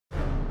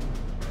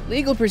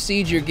Legal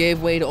procedure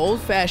gave way to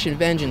old-fashioned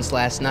vengeance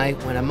last night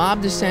when a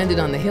mob descended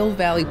on the Hill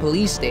Valley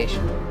Police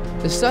Station.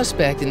 The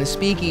suspect in the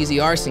speakeasy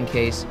arson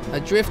case, a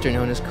drifter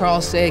known as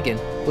Carl Sagan,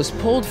 was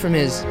pulled from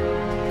his...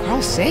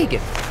 Carl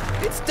Sagan?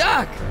 It's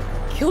Doc!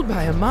 Killed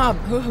by a mob.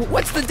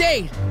 What's the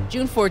date?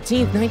 June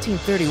 14th,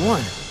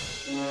 1931.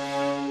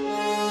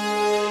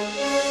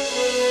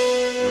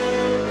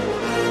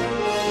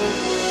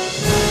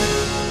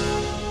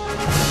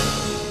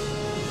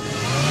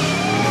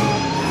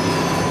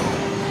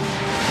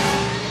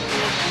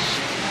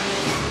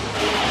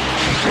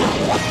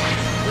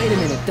 Wait a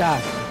minute,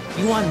 Doc.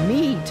 You want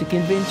me to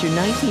convince your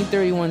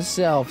 1931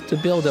 self to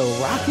build a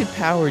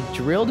rocket-powered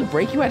drill to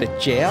break you out of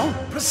jail?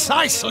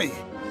 Precisely!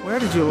 Where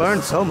did you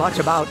learn so much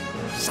about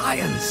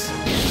science?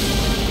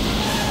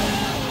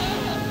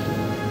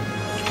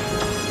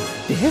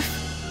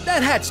 Biff?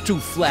 That hat's too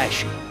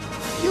flashy.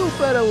 You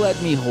better let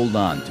me hold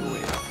on to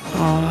it.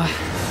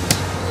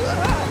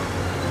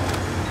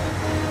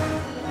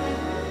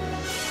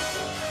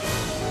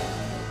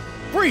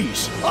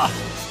 Freeze!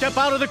 Step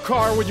out of the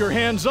car with your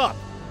hands up.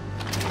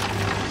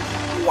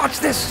 Watch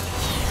this!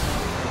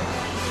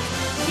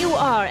 You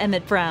are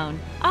Emmett Brown.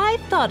 I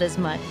thought as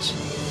much.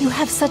 You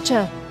have such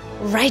a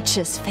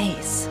righteous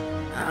face.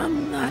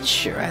 I'm not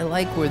sure I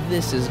like where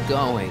this is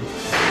going.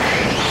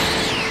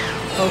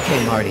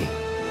 Okay, Marty.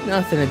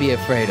 Nothing to be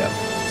afraid of.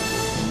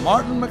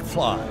 Martin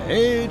McFly,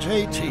 age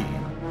 18.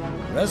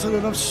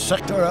 Resident of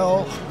Sector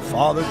L,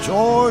 Father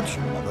George,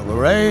 Mother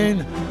Lorraine.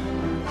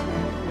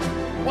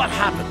 What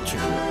happened to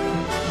you?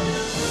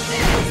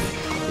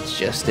 It's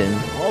just an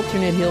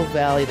alternate Hill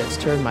Valley that's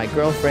turned my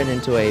girlfriend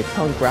into a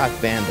punk rock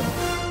vandal.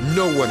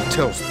 No one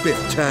tells Biff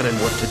Tannen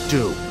what to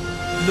do.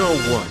 No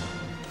one.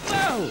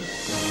 Whoa!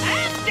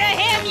 After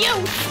him,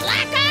 you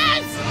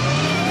slackers!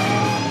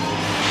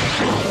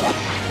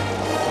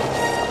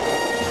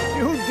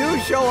 You do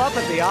show up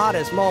at the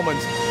oddest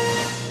moments.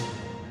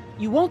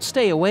 You won't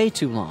stay away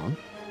too long.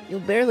 You'll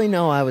barely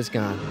know I was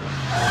gone.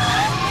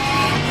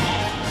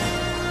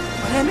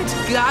 But Emmett's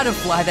gotta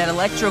fly that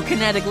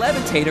electrokinetic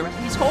levitator.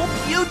 His whole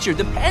future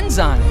depends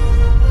on it.